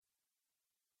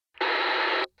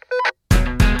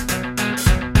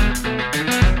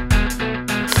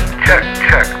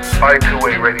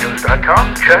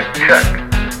twowayradios.com. Check.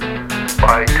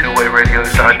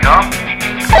 Buy2wayradios.com.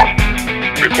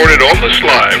 Recorded almost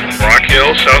live from Rock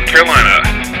Hill, South Carolina.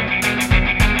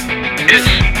 It's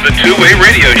the Two-Way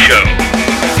Radio Show.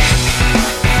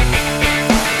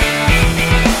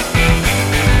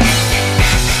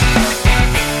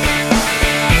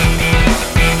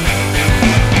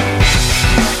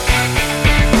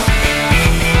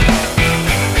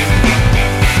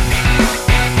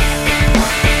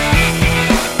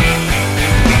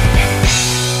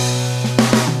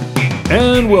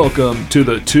 And welcome to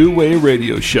the Two-Way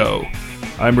Radio Show.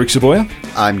 I'm Rick Savoya.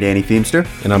 I'm Danny Feemster.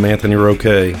 And I'm Anthony Roque.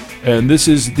 And this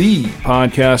is the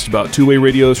podcast about two-way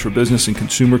radios for business and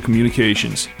consumer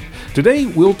communications. Today,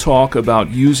 we'll talk about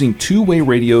using two-way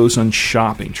radios on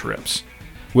shopping trips.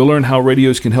 We'll learn how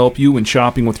radios can help you when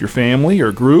shopping with your family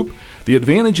or group, the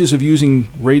advantages of using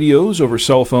radios over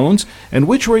cell phones, and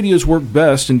which radios work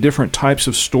best in different types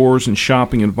of stores and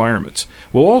shopping environments.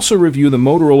 We'll also review the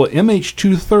Motorola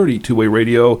MH230 two-way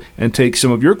radio and take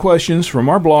some of your questions from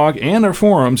our blog and our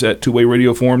forums at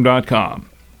twowayradioforum.com.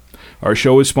 Our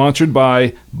show is sponsored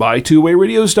by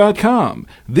BuyTwoWayRadios.com,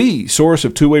 the source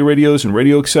of two-way radios and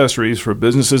radio accessories for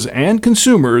businesses and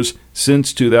consumers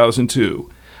since 2002.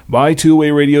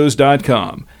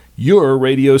 BuyTwoWayRadios.com, your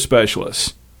radio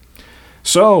specialists.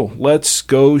 So, let's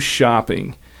go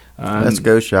shopping. Let's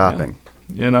go shopping.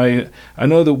 Yeah. And I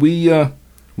know that we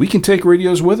can take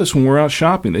radios with us when we're out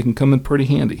shopping. They can come in pretty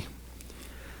handy.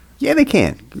 Yeah, they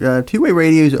can. Two-way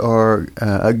radios are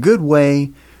a good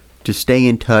way to stay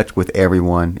in touch with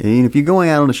everyone. And if you're going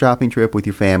out on a shopping trip with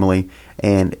your family,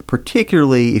 and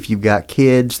particularly if you've got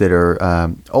kids that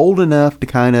are old enough to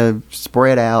kind of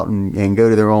spread out and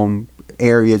go to their own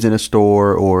areas in a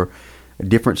store or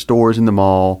different stores in the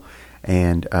mall,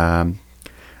 and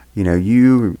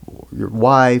your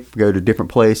wife go to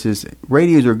different places,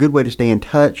 radios are a good way to stay in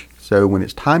touch. So when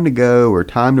it's time to go or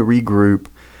time to regroup,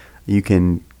 you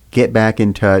can get back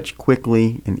in touch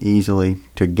quickly and easily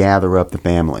to gather up the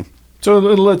family. So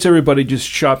it lets everybody just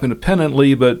shop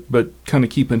independently, but kind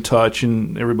of keep in touch,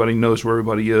 and everybody knows where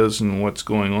everybody is and what's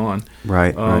going on.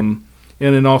 Right. Right. And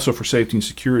then also for safety and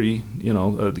security,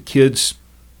 the kids.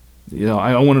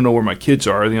 I want to know where my kids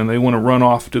are. They want to run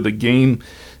off to the game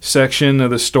section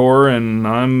of the store, and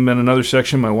I'm in another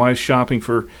section. My wife's shopping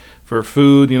for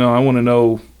food. I want to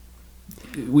know.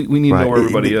 We need to know where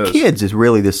everybody is. Kids is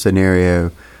really the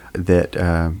scenario that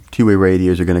two-way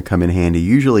radios are going to come in handy.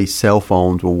 Usually cell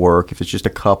phones will work if it's just a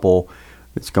couple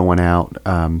that's going out.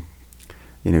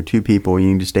 Two people,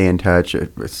 you need to stay in touch.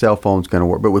 A cell phone's going to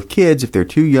work. But with kids, if they're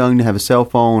too young to have a cell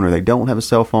phone or they don't have a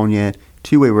cell phone yet,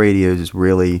 two-way radios is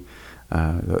really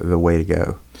the way to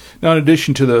go. Now, in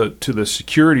addition to the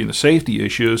security and the safety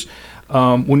issues,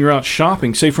 when you're out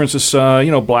shopping, say for instance,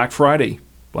 Black Friday.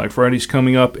 Black Friday's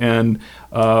coming up, and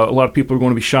a lot of people are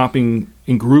going to be shopping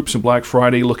in groups on Black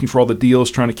Friday, looking for all the deals,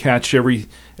 trying to catch every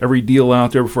deal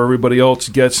out there before everybody else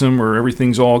gets them or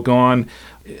everything's all gone.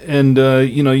 And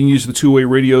you can use the two-way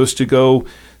radios to go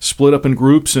split up in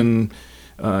groups and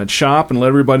shop and let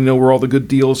everybody know where all the good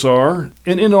deals are.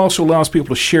 And it also allows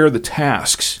people to share the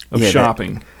tasks of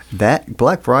shopping. That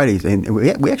Black Fridays, and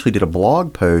we actually did a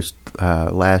blog post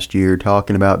last year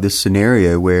talking about this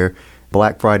scenario where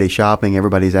Black Friday shopping,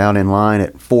 everybody's out in line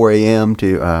at 4 a.m.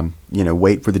 to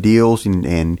wait for the deals,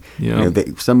 and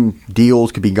some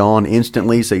deals could be gone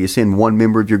instantly. So you send one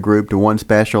member of your group to one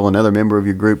special, another member of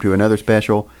your group to another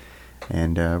special,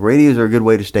 and radios are a good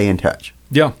way to stay in touch.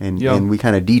 Yeah, and we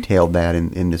kind of detailed that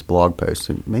in this blog post.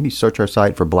 So maybe search our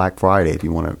site for Black Friday if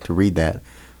you want to read that,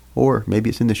 or maybe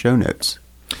it's in the show notes.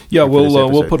 Yeah,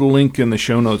 we'll put a link in the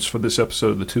show notes for this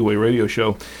episode of the Two-Way Radio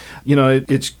Show.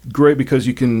 It's great because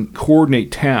you can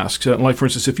coordinate tasks. Like, for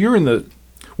instance, if you're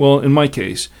in my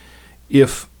case,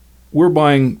 if we're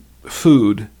buying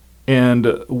food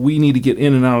and we need to get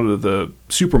in and out of the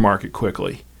supermarket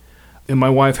quickly, and my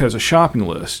wife has a shopping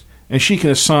list, and she can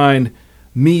assign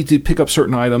me to pick up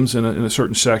certain items in a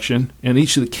certain section, and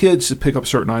each of the kids to pick up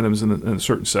certain items in a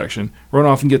certain section, run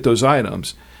off and get those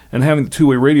items. And having the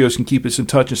two-way radios can keep us in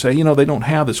touch and say, they don't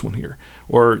have this one here.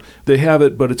 Or they have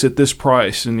it, but it's at this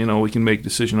price. And, we can make a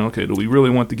decision, okay, do we really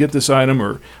want to get this item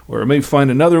or maybe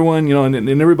find another one,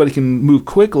 and everybody can move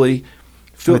quickly.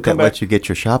 That lets you get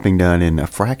your shopping done in a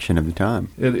fraction of the time.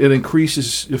 It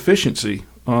increases efficiency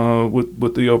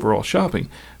with the overall shopping.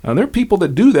 Now, there are people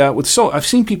that do that I've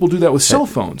seen people do that with cell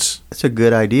phones. That's a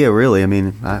good idea, really. I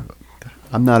mean,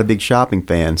 I'm not a big shopping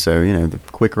fan, so, the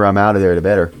quicker I'm out of there, the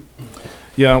better.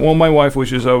 Yeah, well, my wife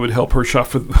wishes I would help her shop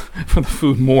for the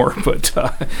food more, but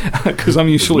because I'm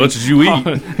usually as much as you eat.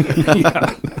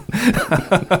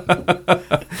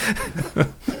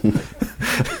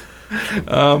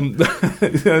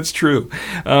 That's true.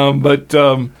 But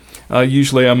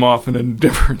usually I'm off in a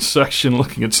different section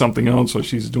looking at something else while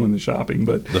she's doing the shopping.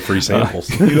 But the free samples.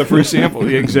 The free sample,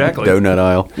 exactly. Donut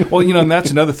aisle. Well, and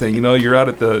that's another thing. You're out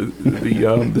at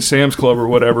the Sam's Club or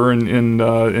whatever, and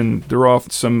they're off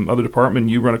at some other department.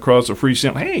 And you run across a free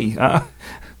sample. Hey, there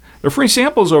are free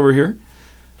samples over here,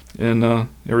 and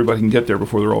everybody can get there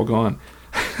before they're all gone.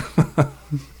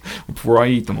 Before I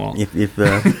eat them all. If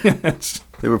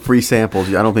there were free samples,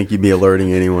 I don't think you'd be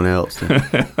alerting anyone else.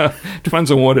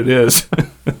 Depends on what it is.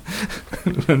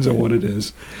 Depends on what it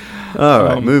is. All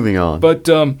right, moving on. But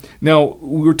now,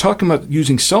 we were talking about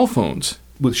using cell phones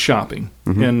with shopping.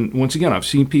 Mm-hmm. And once again, I've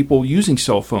seen people using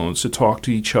cell phones to talk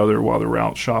to each other while they're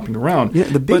out shopping around.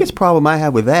 The biggest problem I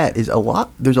have with that is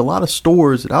there's a lot of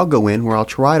stores that I'll go in where I'll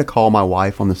try to call my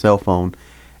wife on the cell phone,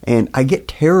 and I get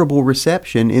terrible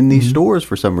reception in these stores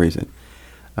for some reason.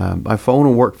 My phone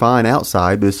will work fine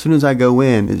outside, but as soon as I go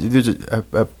in, there's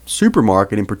a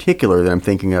supermarket in particular that I'm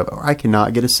thinking of, I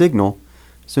cannot get a signal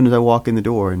as soon as I walk in the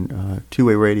door, and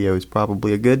two-way radio is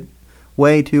probably a good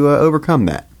way to overcome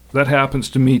that. That happens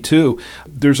to me, too.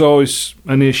 There's always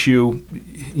an issue,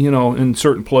 in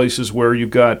certain places where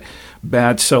you've got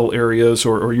bad cell areas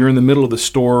or you're in the middle of the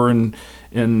store and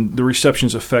the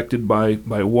reception's affected by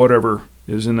whatever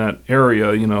is in that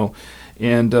area,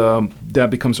 and that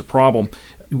becomes a problem.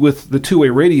 With the two-way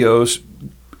radios,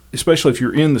 especially if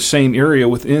you're in the same area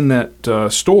within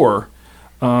that store,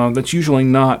 that's usually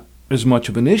not as much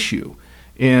of an issue.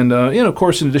 And of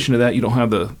course, in addition to that, you don't have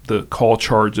the call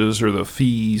charges or the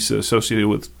fees associated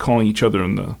with calling each other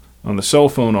on the cell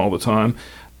phone all the time.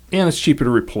 And it's cheaper to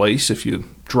replace if you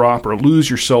drop or lose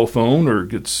your cell phone or it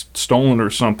gets stolen or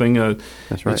something.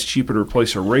 That's right. It's cheaper to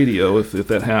replace a radio if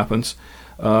that happens.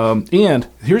 And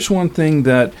here's one thing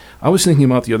that I was thinking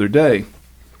about the other day.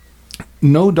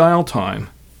 No dial time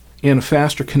and a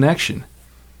faster connection.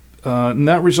 And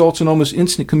that results in almost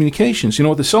instant communications.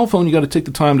 With the cell phone, you got to take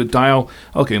the time to dial.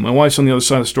 Okay, my wife's on the other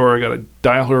side of the store. I got to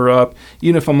dial her up.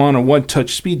 Even if I'm on a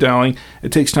one-touch speed dialing,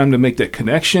 it takes time to make that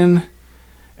connection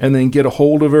and then get a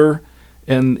hold of her.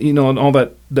 And, and all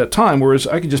that time, whereas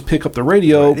I could just pick up the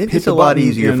radio. Right. It's a lot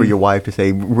easier for your wife to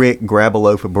say, Rick, grab a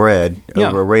loaf of bread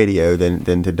over a radio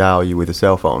than to dial you with a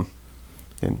cell phone.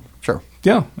 And sure.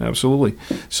 Yeah, absolutely.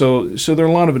 So there are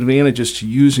a lot of advantages to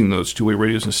using those two-way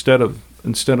radios instead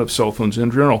of cell phones in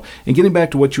general. And getting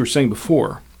back to what you were saying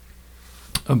before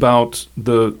about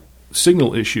the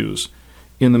signal issues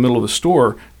in the middle of the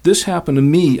store, this happened to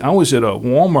me. I was at a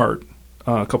Walmart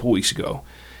a couple of weeks ago,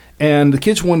 and the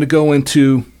kids wanted to go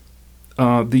into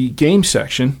the game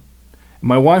section.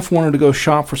 My wife wanted to go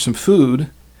shop for some food,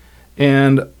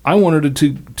 and I wanted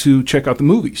to check out the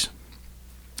movies.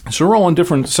 So we're all in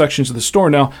different sections of the store.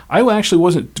 Now, I actually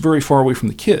wasn't very far away from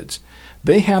the kids.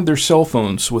 They had their cell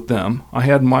phones with them. I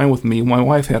had mine with me. My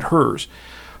wife had hers.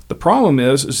 The problem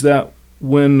is that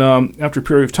when, after a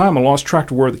period of time, I lost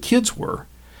track of where the kids were.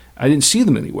 I didn't see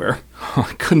them anywhere.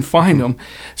 I couldn't find them.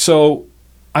 So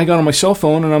I got on my cell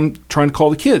phone, and I'm trying to call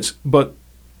the kids. But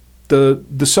I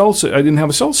didn't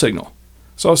have a cell signal.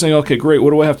 So I was saying, okay, great,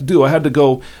 what do I have to do? I had to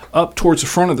go up towards the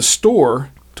front of the store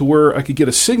to where I could get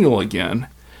a signal again,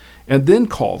 and then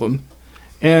call them.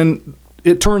 And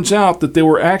it turns out that they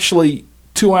were actually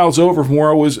 2 aisles over from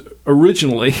where I was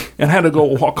originally, and had to go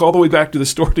walk all the way back to the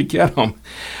store to get them.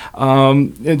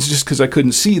 It's just because I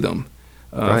couldn't see them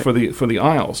right. for the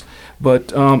aisles.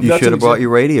 But you should have brought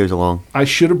your radios along. I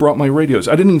should have brought my radios.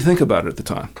 I didn't even think about it at the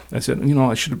time. I said,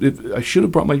 I should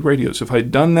have brought my radios. If I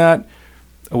had done that,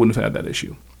 I wouldn't have had that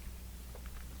issue.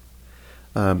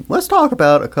 Let's talk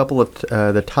about a couple of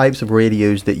the types of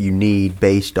radios that you need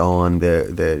based on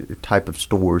the type of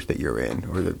stores that you're in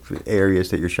or the areas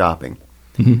that you're shopping.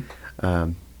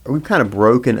 Mm-hmm. We've kind of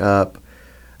broken up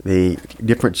the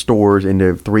different stores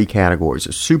into three categories: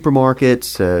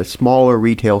 supermarkets, smaller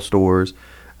retail stores,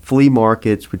 flea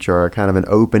markets, which are kind of an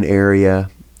open area,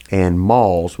 and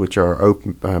malls, which are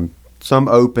open, some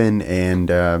open and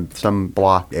some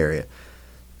blocked area.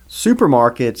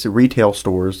 Supermarkets, retail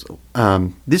stores,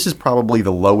 this is probably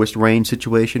the lowest range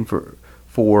situation for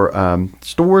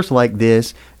stores like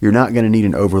this. You're not going to need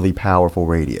an overly powerful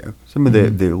radio. Some of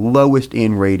the lowest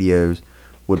end radios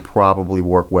would probably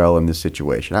work well in this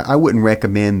situation. I wouldn't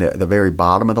recommend the very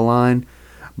bottom of the line,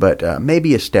 but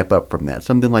maybe a step up from that.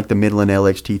 Something like the Midland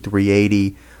LXT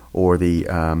 380 or the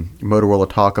Motorola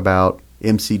Talkabout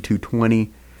MC220.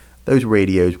 Those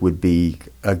radios would be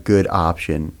a good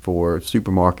option for a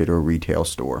supermarket or retail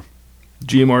store.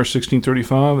 GMR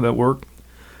 1635, would that work?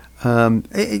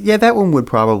 Yeah, that one would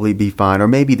probably be fine, or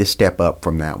maybe the step up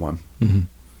from that one.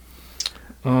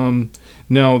 Mm-hmm.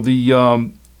 Now,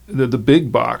 the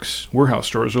big box warehouse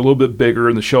stores are a little bit bigger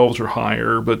and the shelves are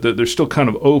higher, but they're still kind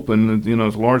of open. You know,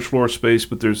 it's a large floor space,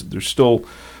 but there's still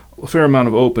a fair amount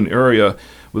of open area.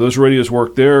 Would those radios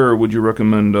work there, or would you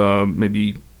recommend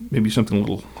maybe something a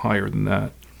little higher than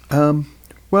that?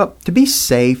 Well, to be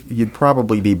safe, you'd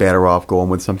probably be better off going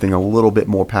with something a little bit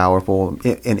more powerful, an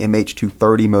MH230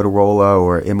 Motorola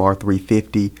or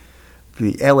MR350.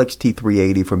 The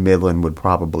LXT380 from Midland would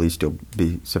probably still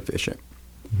be sufficient.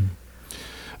 Mm-hmm.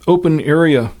 Open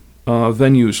area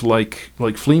venues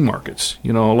like flea markets.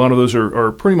 You know, a lot of those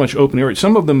are pretty much open areas.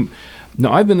 Some of them.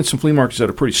 Now, I've been in some flea markets that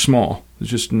are pretty small. There's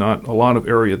just not a lot of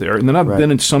area there. And then I've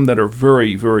been in some that are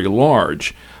very, very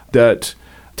large that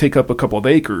take up a couple of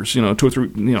acres, 2 or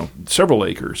 3, several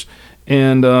acres.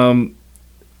 And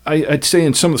I'd say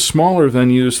in some of the smaller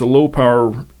venues, the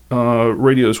low-power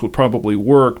radios would probably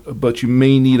work, but you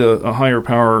may need a higher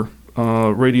power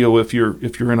radio if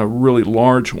you're in a really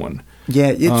large one.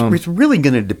 Yeah, it's really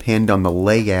going to depend on the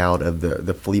layout of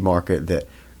the flea market that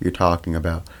you're talking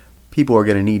about. People are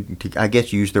going to need to, I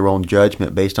guess, use their own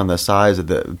judgment based on the size of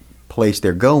the place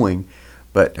they're going.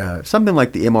 But something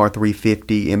like the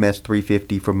MR350,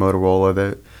 MS350 from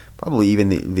Motorola, probably even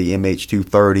the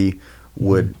MH230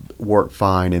 would work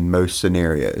fine in most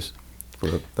scenarios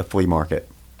for the flea market.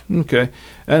 Okay.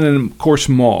 And then, of course,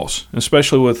 malls,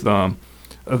 especially with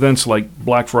events like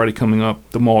Black Friday coming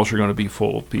up, the malls are going to be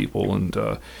full of people.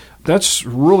 And that's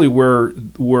really where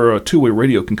a two-way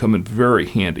radio can come in very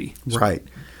handy. Right.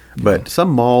 But some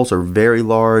malls are very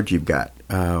large. You've got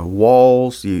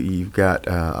walls. You've got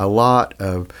a lot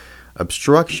of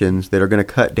obstructions that are going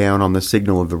to cut down on the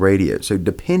signal of the radio. So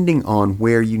depending on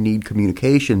where you need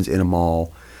communications in a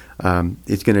mall,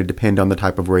 it's going to depend on the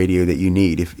type of radio that you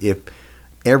need. If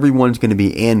everyone's going to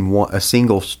be in a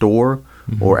single store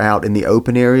or out in the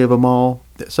open area of a mall,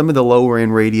 some of the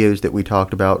lower-end radios that we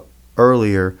talked about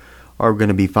earlier are going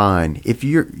to be fine. If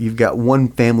you've got one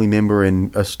family member in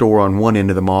a store on one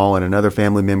end of the mall and another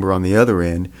family member on the other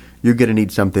end, you're going to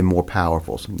need something more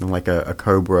powerful, something like a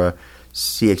Cobra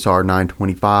CXR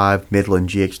 925, Midland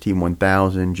GXT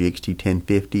 1000, GXT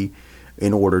 1050,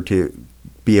 in order to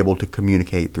be able to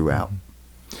communicate throughout.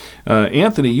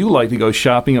 Anthony, you like to go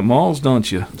shopping at malls,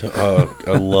 don't you?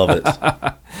 I love it.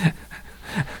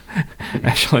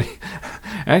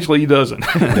 Actually, he doesn't.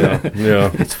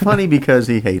 Yeah. It's funny because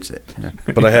he hates it.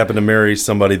 But I happen to marry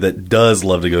somebody that does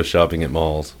love to go shopping at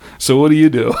malls. So what do you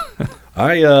do?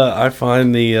 I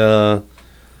find the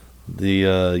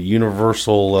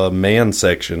universal man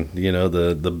section,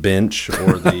 the bench,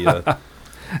 or the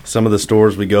some of the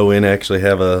stores we go in actually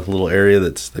have a little area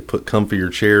they put comfier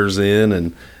chairs in,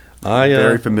 and I'm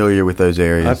very familiar with those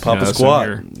areas. I pop a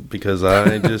squat because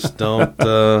I just don't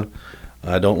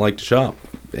I don't like to shop,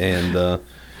 and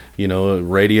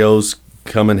radios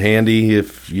come in handy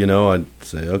if I'd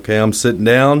say, okay, I'm sitting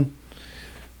down.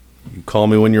 You call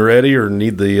me when you're ready or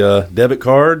need the debit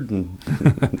card. And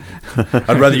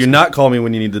I'd rather you not call me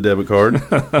when you need the debit card.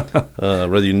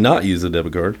 Rather you not use the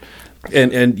debit card.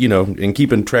 And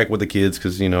keeping track with the kids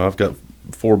because, I've got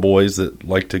 4 boys that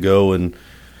like to go and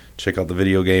check out the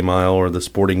video game aisle or the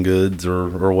sporting goods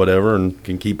or whatever and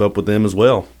can keep up with them as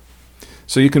well.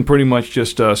 So you can pretty much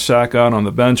just sack out on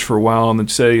the bench for a while and then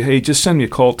say, hey, just send me a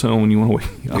call tone when you want to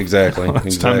wake up. Exactly.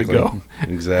 It's time to go.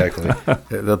 Exactly.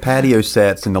 The patio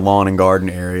sets in the lawn and garden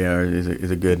area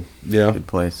is a good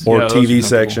place. Or TV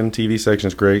section. TV section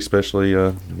is great, especially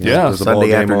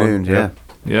Sunday afternoons.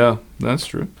 Yeah, that's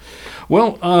true.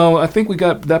 Well, I think we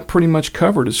got that pretty much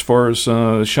covered as far as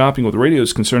shopping with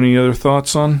radios concerned. Any other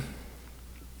thoughts on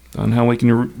how we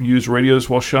can use radios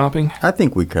while shopping? I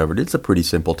think we covered it. It's a pretty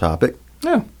simple topic.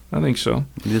 Yeah, I think so.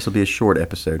 This will be a short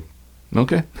episode.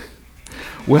 Okay.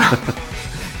 Well,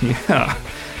 yeah.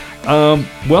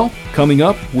 Coming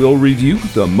up, we'll review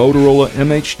the Motorola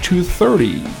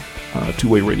MH230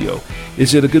 two-way radio.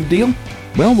 Is it a good deal?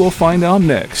 Well, we'll find out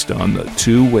next on the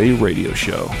Two-Way Radio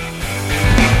Show.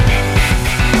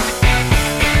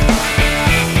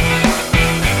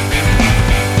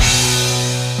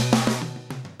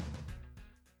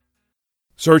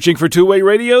 Searching for two-way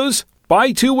radios?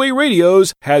 Buy Two-Way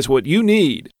Radios has what you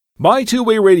need. Buy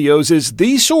Two-Way Radios is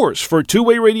the source for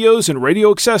two-way radios and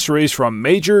radio accessories from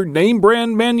major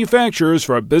name-brand manufacturers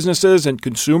for businesses and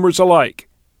consumers alike.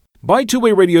 Buy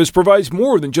Two-Way Radios provides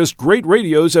more than just great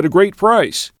radios at a great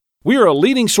price. We are a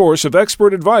leading source of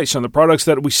expert advice on the products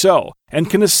that we sell and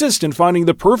can assist in finding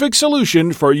the perfect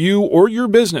solution for you or your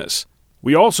business.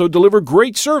 We also deliver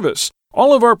great service.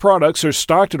 All of our products are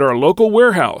stocked at our local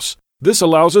warehouse. This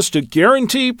allows us to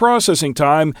guarantee processing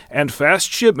time and fast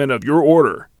shipment of your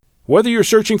order. Whether you're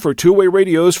searching for two-way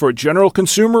radios for general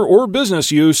consumer or business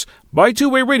use, Buy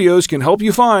Two-Way Radios can help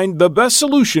you find the best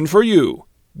solution for you.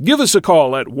 Give us a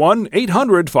call at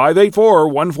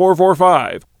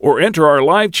 1-800-584-1445 or enter our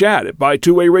live chat at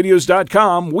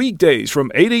buytwowayradios.com weekdays from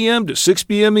 8 a.m. to 6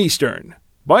 p.m. Eastern.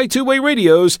 Buy Two-Way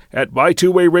Radios at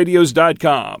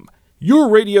buytwowayradios.com. Your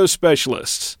radio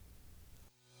specialists.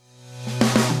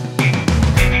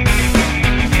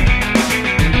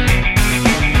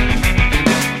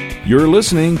 You're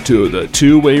listening to the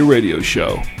Two-Way Radio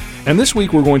Show. And this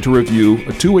week we're going to review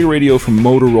a two-way radio from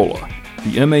Motorola,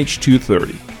 the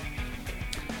MH230.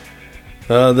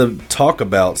 The Talk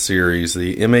About series,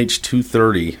 the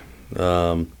MH230.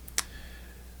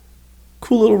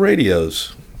 Cool little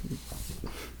radios.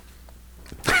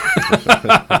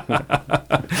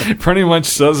 Pretty much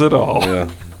says it all.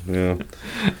 Yeah.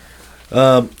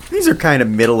 These are kind of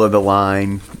middle of the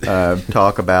line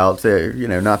talkabouts.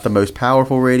 They're, not the most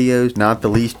powerful radios, not the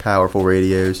least powerful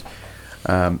radios.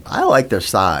 I like their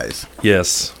size.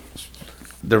 Yes.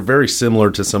 They're very similar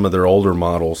to some of their older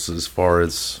models as far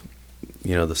as,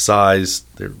 the size.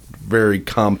 They're very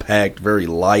compact, very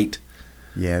light.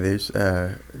 Yeah, there's.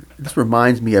 This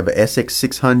reminds me of a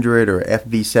SX600 or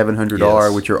FV700R,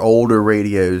 Yes. which are older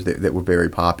radios that were very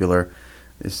popular.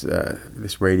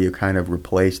 This radio kind of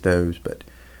replaced those, but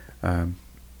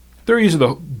they're easy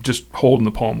to just hold in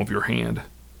the palm of your hand.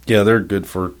 Yeah, they're good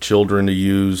for children to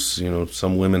use.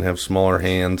 Some women have smaller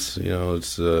hands.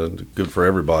 It's good for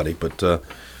everybody. But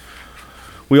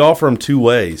we offer them two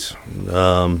ways.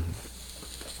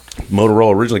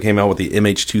 Motorola originally came out with the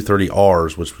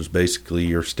MH230Rs, which was basically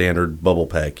your standard bubble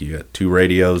pack. You got two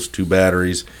radios, two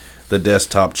batteries, the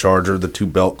desktop charger, the two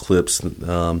belt clips,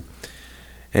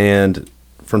 and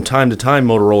from time to time,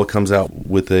 Motorola comes out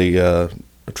with a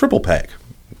triple pack.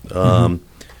 That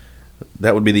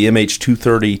would be the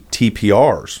MH230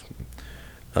 TPRs.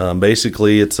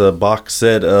 Basically, it's a box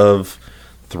set of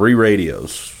 3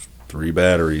 radios, 3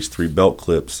 batteries, 3 belt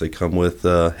clips. They come with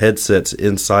headsets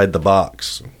inside the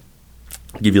box.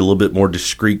 Give you a little bit more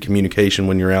discreet communication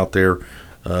when you're out there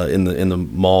in the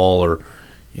mall, or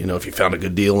if you found a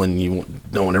good deal and you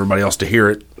don't want everybody else to hear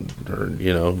it, or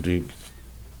do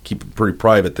keep it pretty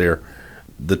private there.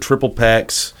 The triple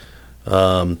packs,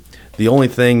 the only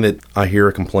thing that I hear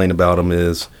a complaint about them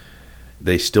is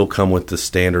they still come with the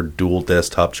standard dual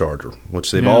desktop charger,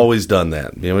 which they've always done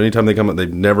that. Anytime they come up,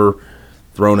 they've never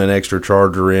thrown an extra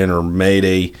charger in or made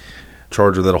a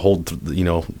charger that'll hold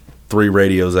 3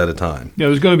 radios at a time. Yeah,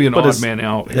 there's going to be an odd man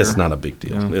out here. It's not a big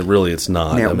deal. Yeah. It's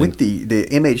not. Now, with the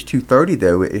MH230,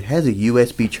 though, it has a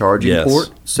USB charging port.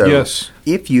 So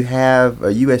if you have a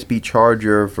USB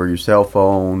charger for your cell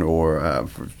phone or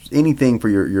for anything for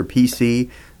your PC,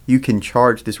 you can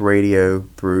charge this radio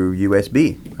through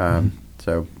USB.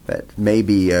 So that may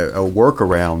be a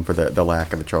workaround for the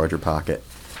lack of a charger pocket.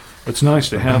 It's nice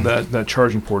to have that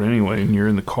charging port anyway, and you're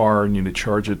in the car and you need to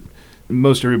charge it.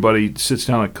 Most everybody sits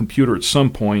down at a computer at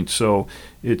some point, so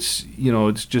it's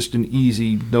just an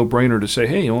easy no-brainer to say,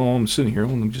 hey, I'm sitting here,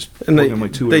 I'm just plugging my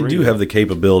two-way radio. They do have the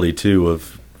capability too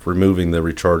of removing the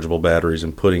rechargeable batteries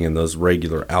and putting in those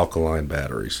regular alkaline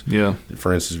batteries. Yeah.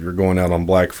 For instance, if you're going out on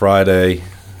Black Friday,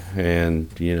 and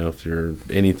if you're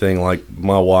anything like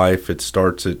my wife, it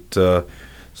starts at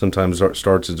sometimes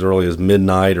starts as early as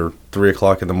midnight or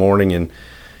 3:00 in the morning, and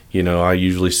I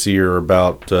usually see her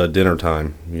about dinner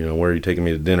time. Where are you taking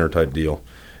me to dinner type deal,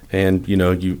 and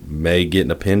you may get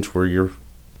in a pinch where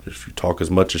if you talk as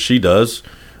much as she does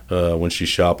when she's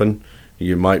shopping,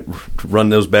 you might run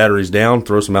those batteries down,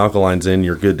 throw some alkalines in,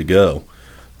 you're good to go.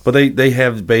 But they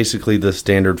have basically the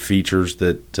standard features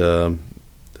that.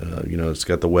 It's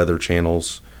got the weather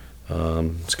channels.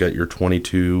 It's got your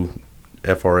 22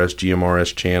 FRS,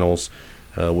 GMRS channels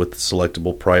with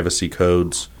selectable privacy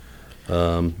codes.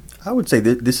 I would say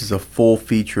that this is a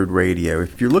full-featured radio.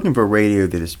 If you're looking for a radio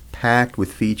that is packed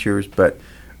with features, but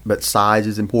size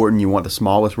is important, you want the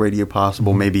smallest radio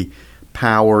possible, maybe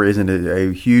power isn't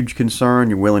a huge concern,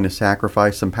 you're willing to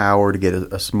sacrifice some power to get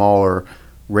a smaller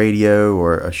radio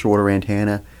or a shorter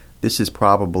antenna, this is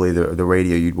probably the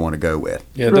radio you'd want to go with.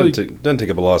 Yeah, it doesn't take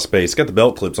up a lot of space. It's got the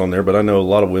belt clips on there, but I know a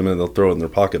lot of women, they'll throw it in their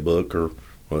pocketbook or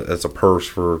as a purse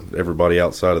for everybody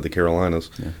outside of the Carolinas.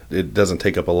 Yeah. It doesn't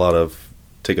take up a lot of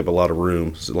room.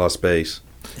 It's a lot of space.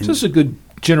 It's just a good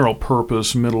general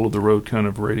purpose, middle of the road kind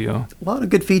of radio. A lot of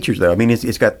good features, though. I mean,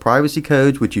 it's got privacy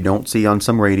codes, which you don't see on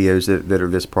some radios that are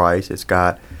this price. It's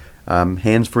got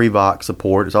hands-free Vox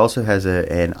support. It also has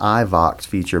an iVox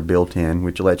feature built in,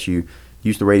 which lets you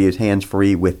use the radios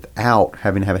hands-free without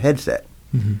having to have a headset.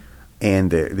 And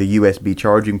the USB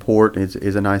charging port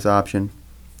is a nice option.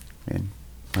 And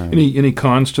Any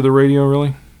cons to the radio,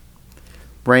 really?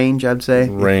 Range, I'd say.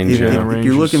 Range, If range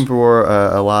you're is- looking for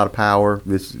a lot of power,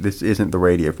 this isn't the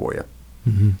radio for you.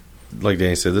 Like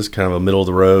Danny said, this is kind of a middle of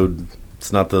the road.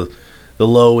 It's not the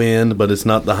low end, but it's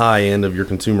not the high end of your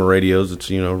consumer radios. It's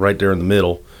right there in the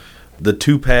middle. The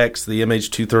 2-packs, the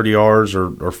MH230Rs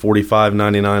are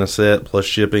 $45.99 a set plus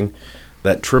shipping.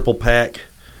 That triple pack,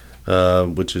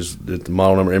 which is the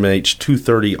model number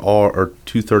MH230R or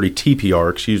 230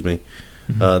 TPR, excuse me,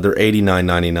 they're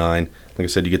 $89.99. Like I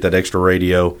said, you get that extra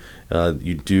radio.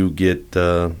 You do get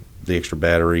the extra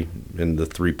battery and the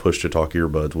 3 push-to-talk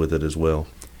earbuds with it as well.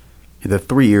 The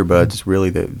 3 earbuds is really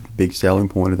the big selling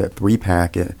point of that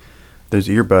 3-pack. Those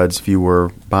earbuds, if you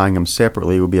were buying them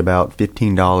separately, would be about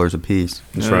 $15 a piece.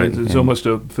 That's right. It's almost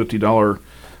a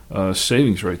 $50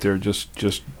 savings right there. Just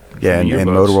Yeah, and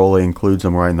earbuds. Motorola includes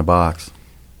them right in the box.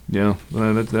 Yeah,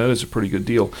 that is a pretty good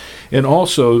deal. And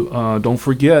also, don't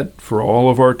forget, for all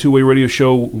of our Two-Way Radio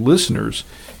Show listeners,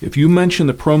 if you mention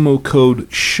the promo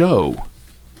code SHOW,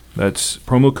 that's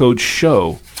promo code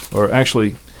SHOW, or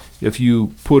actually, if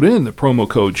you put in the promo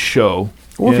code SHOW,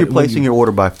 Or if you're placing your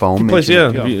order by phone,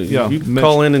 mention it. You can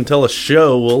call in and tell us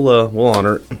show. We'll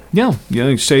honor it. Yeah,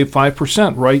 you save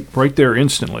 5% right there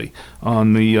instantly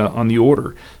on the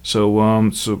order. So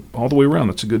so all the way around,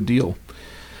 that's a good deal.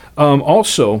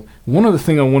 Also, one other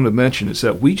thing I wanted to mention is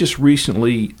that we just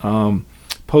recently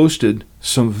posted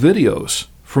some videos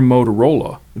from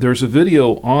Motorola. There's a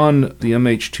video on the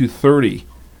MH230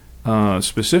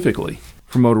 specifically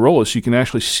from Motorola, so you can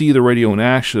actually see the radio in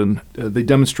action. They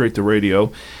demonstrate the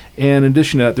radio. And in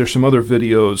addition to that, there's some other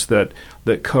videos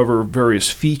that cover various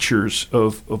features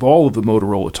of all of the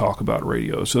Motorola Talk About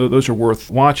radios. So those are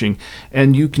worth watching.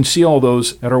 And you can see all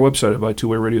those at our website at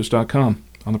twowayradios.com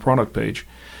on the product page.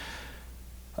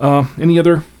 Any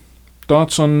other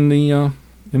thoughts on the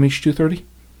MH230?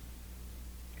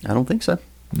 I don't think so.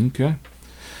 Okay.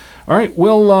 All right,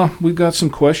 well, we've got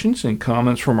some questions and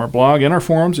comments from our blog and our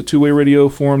forums at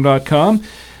twowayradioforum.com.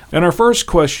 And our first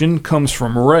question comes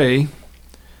from Ray.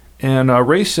 And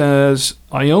Ray says,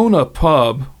 I own a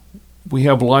pub. We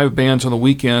have live bands on the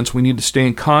weekends. We need to stay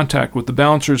in contact with the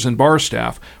bouncers and bar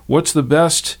staff. What's the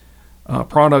best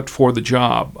product for the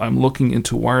job? I'm looking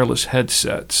into wireless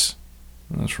headsets.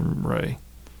 That's from Ray.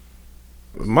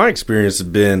 My experience has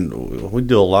been, we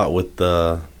do a lot with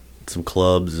some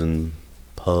clubs and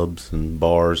pubs and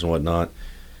bars and whatnot,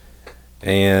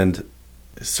 and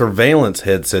surveillance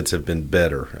headsets have been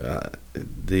better.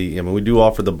 We do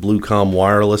offer the Bluecom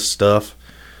wireless stuff.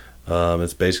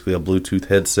 It's basically a Bluetooth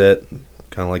headset,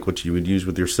 kind of like what you would use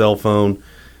with your cell phone,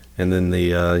 and then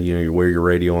you wear your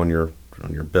radio on your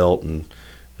belt and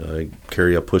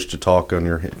carry a push to talk on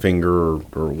your finger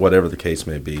or whatever the case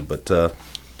may be. But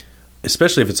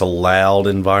especially if it's a loud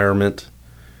environment,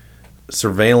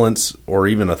 surveillance or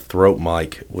even a throat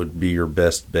mic would be your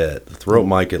best bet. The throat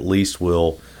mic at least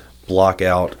will block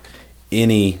out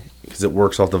because it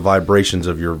works off the vibrations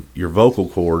of your vocal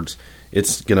cords.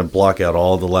 It's going to block out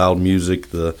all the loud music,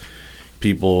 the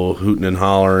people hooting and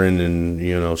hollering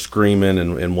and screaming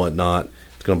and whatnot.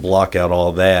 It's going to block out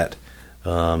all that.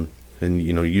 And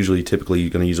typically you're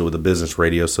going to use it with a business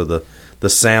radio, so the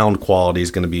sound quality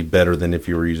is going to be better than if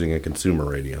you were using a consumer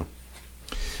radio.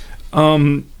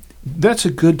 That's a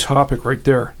good topic right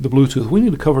there, the Bluetooth. We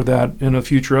need to cover that in a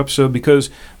future episode because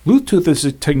Bluetooth is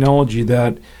a technology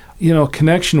that,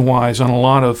 connection-wise on a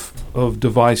lot of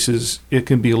devices, it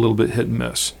can be a little bit hit and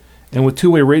miss. And with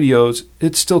two-way radios,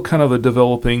 it's still kind of a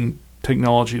developing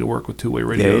technology to work with two-way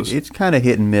radios. Yeah, it's kind of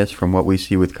hit and miss from what we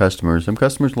see with customers. Some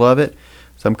customers love it.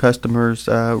 Some customers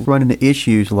run into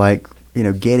issues like,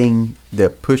 getting the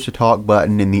push-to-talk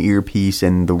button in the earpiece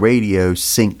and the radio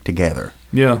synced together.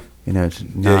 Yeah. It's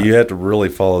not, you have to really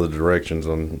follow the directions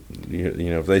on.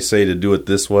 If they say to do it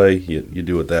this way, you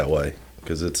do it that way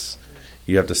because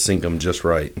you have to sync them just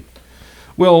right.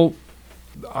 Well,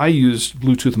 I use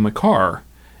Bluetooth in my car,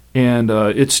 and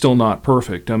it's still not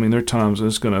perfect. I mean, there are times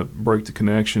it's going to break the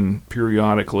connection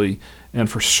periodically, and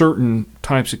for certain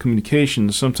types of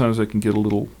communications, sometimes it can get a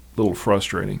little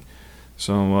frustrating.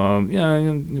 So,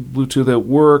 Bluetooth, that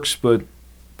works, but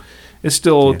it's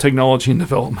still technology in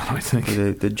development, I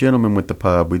think. The gentleman with the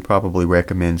pub, we'd probably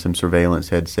recommend some surveillance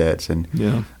headsets and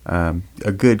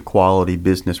a good quality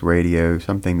business radio,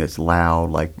 something that's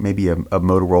loud, like maybe a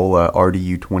Motorola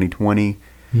RDU 2020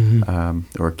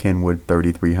 or a Kenwood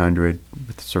 3300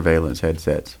 with surveillance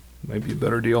headsets. Maybe a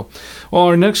better deal. Well,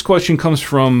 our next question comes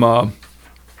from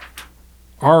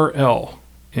RL.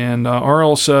 And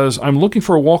RL says, I'm looking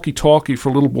for a walkie-talkie for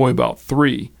a little boy about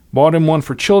 3. Bought him one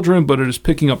for children, but it is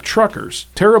picking up truckers.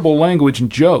 Terrible language and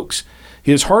jokes.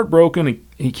 He is heartbroken and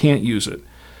he can't use it.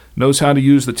 knows how to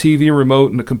use the TV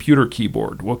remote and the computer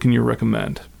keyboard. What can you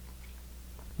recommend?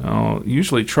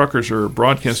 Usually truckers are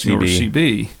broadcasting over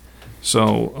CB,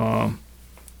 so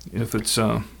if it's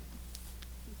a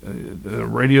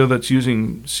radio that's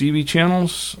using CB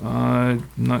channels, I'm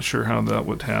not sure how that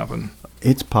would happen.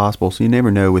 It's possible. So you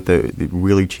never know with the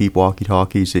really cheap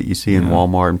walkie-talkies that you see in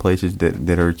Walmart and places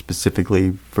that are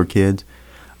specifically for kids.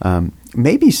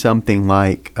 Maybe something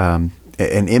like an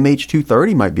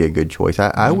MH230 might be a good choice.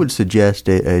 I would suggest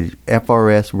a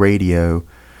FRS radio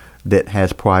that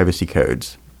has privacy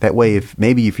codes. That way,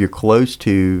 if you're close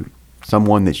to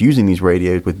someone that's using these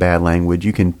radios with bad language,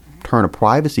 you can turn a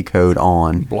privacy code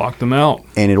on. Block them out.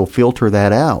 And it'll filter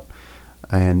that out.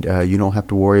 And you don't have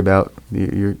to worry about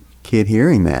your kid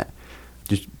hearing that.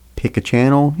 Just pick a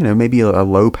channel, maybe a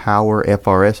low-power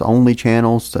FRS only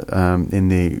channels in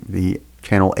the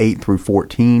channel 8 through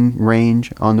 14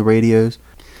 range on the radios.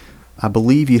 I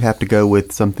believe you'd have to go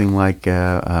with something like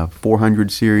a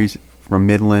 400 series from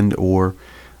Midland, or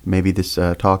maybe this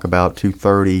talk about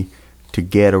 230 to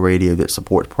get a radio that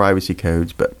supports privacy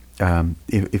codes. But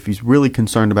if he's really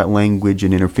concerned about language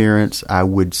and interference, I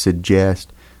would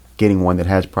suggest getting one that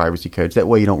has privacy codes. That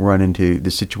way you don't run into the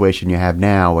situation you have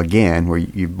now again, where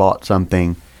you bought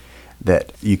something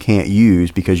that you can't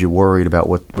use because you're worried about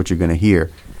what you're going to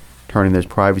hear. Turning those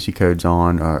privacy codes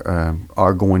on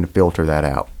are going to filter that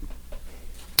out.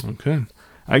 Okay.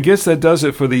 I guess that does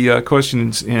it for the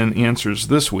questions and answers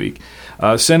this week.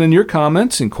 Send in your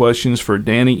comments and questions for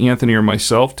Danny, Anthony, or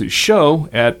myself to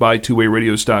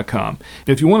show@bytwowayradios.com.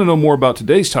 If you want to know more about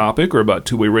today's topic or about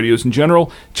two-way radios in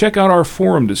general, check out our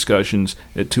forum discussions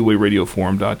at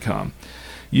twowayradioforum.com.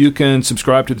 You can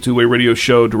subscribe to the Two-Way Radio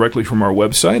Show directly from our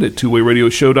website at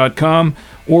twowayradioshow.com,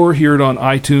 or hear it on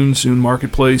iTunes, Zune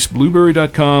Marketplace,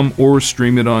 Blueberry.com, or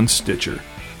stream it on Stitcher.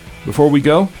 Before we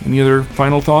go, any other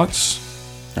final thoughts?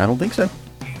 I don't think so.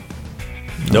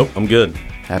 Nope, I'm good.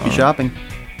 Happy shopping.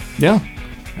 Yeah,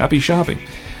 happy shopping.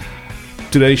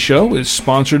 Today's show is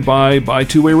sponsored by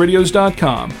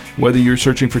BuyTwoWayRadios.com. Whether you're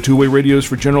searching for two-way radios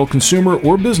for general consumer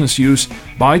or business use,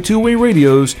 Buy Two-Way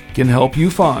Radios can help you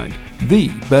find the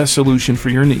best solution for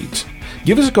your needs.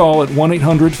 Give us a call at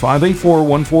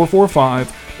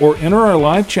 1-800-584-1445 or enter our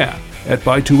live chat at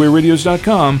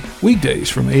BuyTwoWayRadios.com weekdays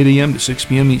from 8 a.m. to 6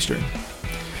 p.m. Eastern.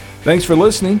 Thanks for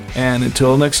listening, and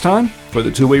until next time, for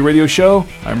the Two-Way Radio Show,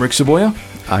 I'm Rick Savoya.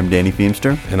 I'm Danny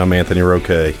Feemster. And I'm Anthony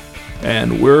Roque.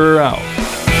 And we're out.